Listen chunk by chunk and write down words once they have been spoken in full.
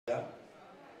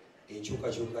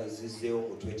enkyukakyuka ezizzeewo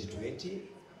mu 2020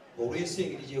 olw'ensi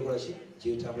engeri gyekola ki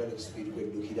gyetambula ne kuspeed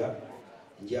kweddukira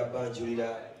njabbanjulira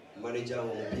manager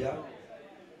omupya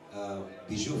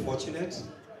Bijou Fortunate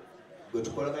gwe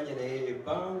tukolaganye naye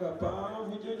ebbanga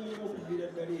panvu gye nyina okuviira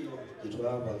ddala eyo gye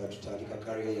twava nga tutandika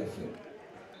career yaffe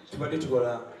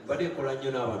tubadde nkola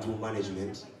nnyo n'abantu mu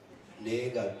management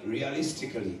naye nga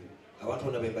realistically abantu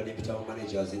bonna bembadde mpitamu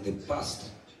managers in the past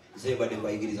nze mbadde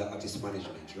mbayigiriza artist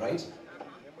management right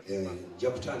nja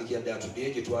kutandikira ddala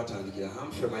tuddeyo gye twatandikira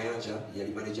Humphrey Mayanja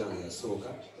yali manager nga yasooka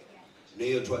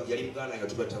naye yali muganda nga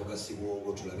tugattabuka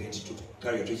Sibwongo tulabe nti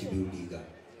career tukibuildinga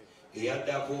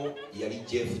eyaddako yali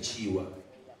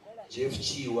Jeff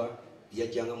Chiwa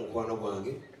yajjanga mukwano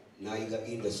gwange n'ayiga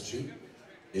industry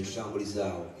ne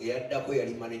tutambulizaawo eyaddako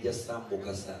yali manager Sam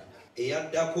Mukasa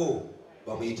eyaddako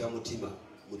bamuyita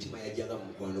Mutima yajjanga mu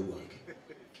mukwano gwange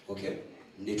okay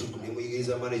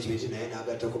nemuyigiriza management naye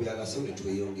n'agattako byagasewo ne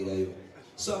tweyongerayo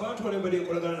so abantu bano mbadde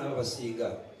nkolagana nabo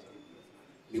basinga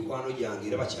mikwano gyange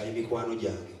era bakyali mikwano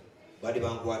gyange badde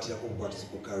bankwatirako bukwatisi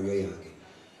ku career yange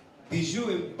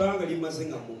Bijou ebbanga limaze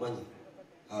nga mumanyi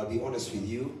I'll be honest with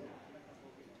you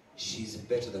she's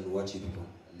better than what you people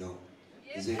know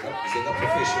nze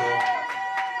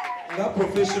nga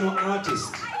professional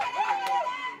artist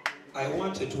I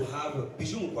wanted to have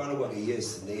Bijou mukwano gwange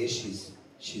yes naye she's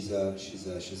a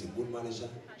good manager,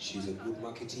 she's a good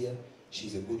marketeer,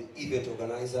 she's a good event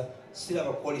organizer. Still have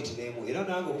a quality name. Era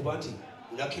nango kubanti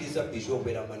nakiriza Bijou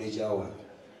better manager wange.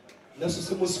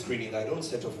 Nasusemo screening, I don't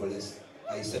settle for less.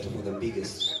 I settle for the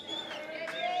biggest.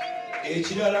 I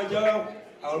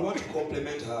want to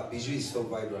compliment her. Bijou is so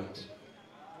vibrant.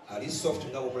 Ali soft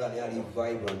nga omulani ali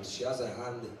vibrant. She has a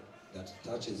hand that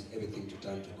touches everything to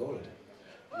turn to gold.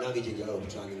 Nange jengala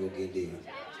okutangira ogende.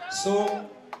 So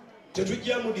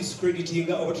tetujja mu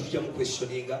discreditinga oba tetujja mu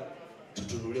questioninga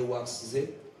tutunule works ze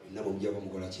nabo mujja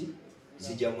bamukola ki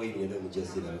zijjamu ebyo mujja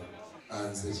ziraba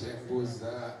nze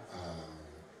kyembuuza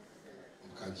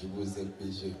mukakibuuze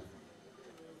Bijou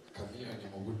Chameleone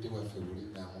mu budde bwaffe buli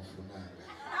naamufunanga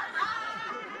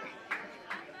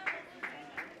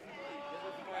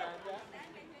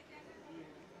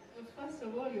First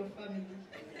of all, your family.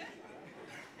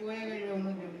 Where you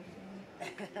are.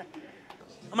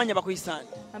 Amanya bakuyisani.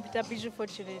 I'm Bijou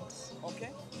Fortunate. Okay.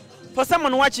 For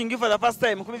someone watching you for the first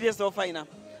time, kubi byeso ofina.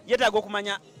 Yetaaga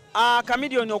okumanya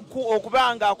Chameleone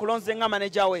okubanga akulonze nga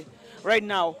manager we right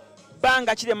now.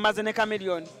 Banga kire mmaze ne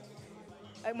Chameleone.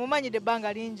 Mumanyide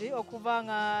banga lingi okuva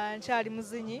nga nkyali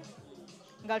muzinyi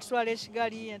nga tutwala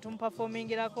ekigali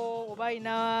tumperformingirako oba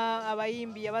ina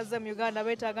abayimbi abaze mu Uganda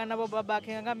betaaga nabo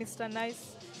babake nga Mr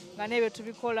Nice nga nebyo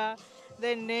tubikola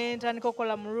then ntandika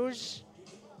okukola mu Rouge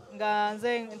nga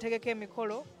nze ntegeka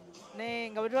emikolo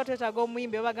ne nga bwe tuba twetaaga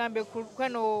omuyimbi bagambe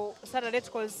kweno Saturday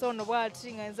tukozesa ono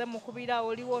bwati nga nze mukubira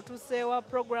oliwo otuseewa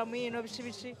programu yino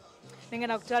biki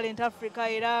nengenda ku Talent Africa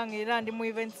era ndi mu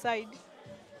event side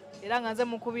era nga nze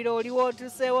mukubira oliwo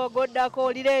otuseewa goddako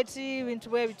olireeti bintu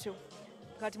bwe bityo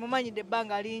kati mumanyidde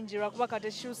ebbanga lingi lwakuba kati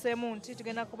ekikyuseemu nti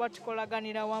tugenda kuba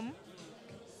tukolaganira wamu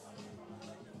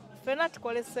ffenna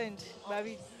tukole ssente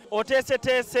babiri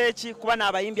oteeseteese ki kuba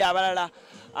n'abayimbi abalala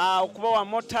okubawa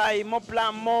more time,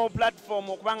 more platform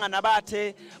okubanga nabo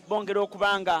ate bongera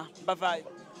okubanga bavaayo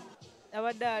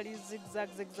abadde ali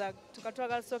zigzag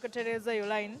tukatwagala soketereza eyo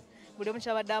line buli omu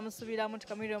kyabadde amusubiramu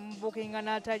Chameleone mubukinga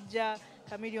n'atajja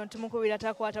Chameleone tumukubira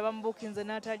takwata bamubukinze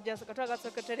n'atajja katwagala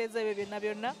soketereza ebyo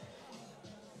byonna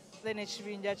then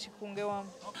ekibinja kikunge wamu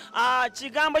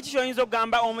kigambo ki kyoyinza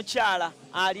okugamba omukyala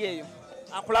ali eyo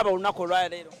akulaba olunaku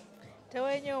olwaleero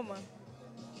tewenyooma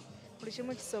buli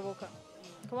kimu kisoboka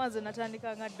kuba nze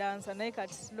natandika nga dansa naye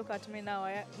kati look at me now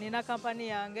nina kampani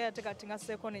yange ate kati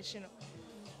ngasseeko ne kino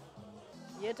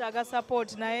yeetaaga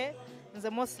support naye nze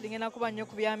mostly ngenda kuba nnyo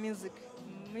ku bya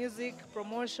music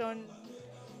promotion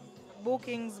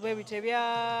bookings bwebito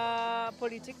ebya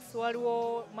politics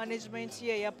waliwo management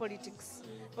ye ya politics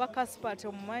wa Caspat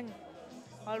omumanyi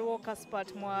waliwo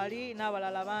Caspat mwali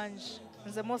n'abalala bangi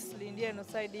nze mostly ndi eno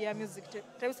side ya music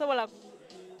tebisobola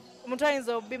omuntu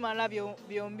ayinza obimala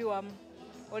byombi wamu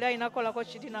oli alina kolako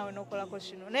kiri naawe n'okolako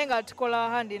kino naye nga tukola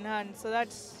hand in hand so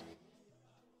that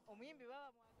omuyimbi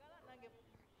baba mwagala nange.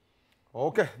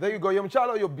 Okay, there you go. Your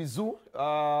mchala, your Bijou.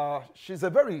 She's a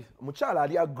very mchala,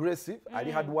 ali aggressive,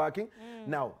 ali hardworking.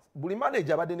 Now, buli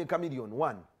manager badene Chameleone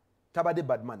one, tabade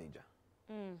bad manager.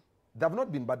 They have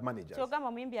not been bad managers. So gama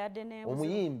omuyimbi adene.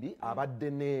 Omuyimbi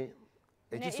abadene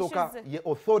ekisoka ye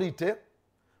authority.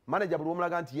 Manager buli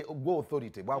omulaga nti ye go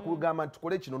authority. Bwakugamba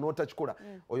tukole kino n'otakikola.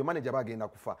 Oyo manager bagenda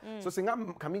kufa. So singa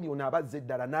Chameleone abazze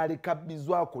ddala n'aleka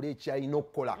Bijou akole ekyalina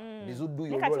okukola. Bijou do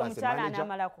your role as a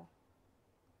manager.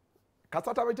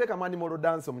 kasata biteeka mu animal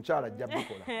dance omukyala ajja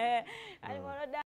bikola animal dance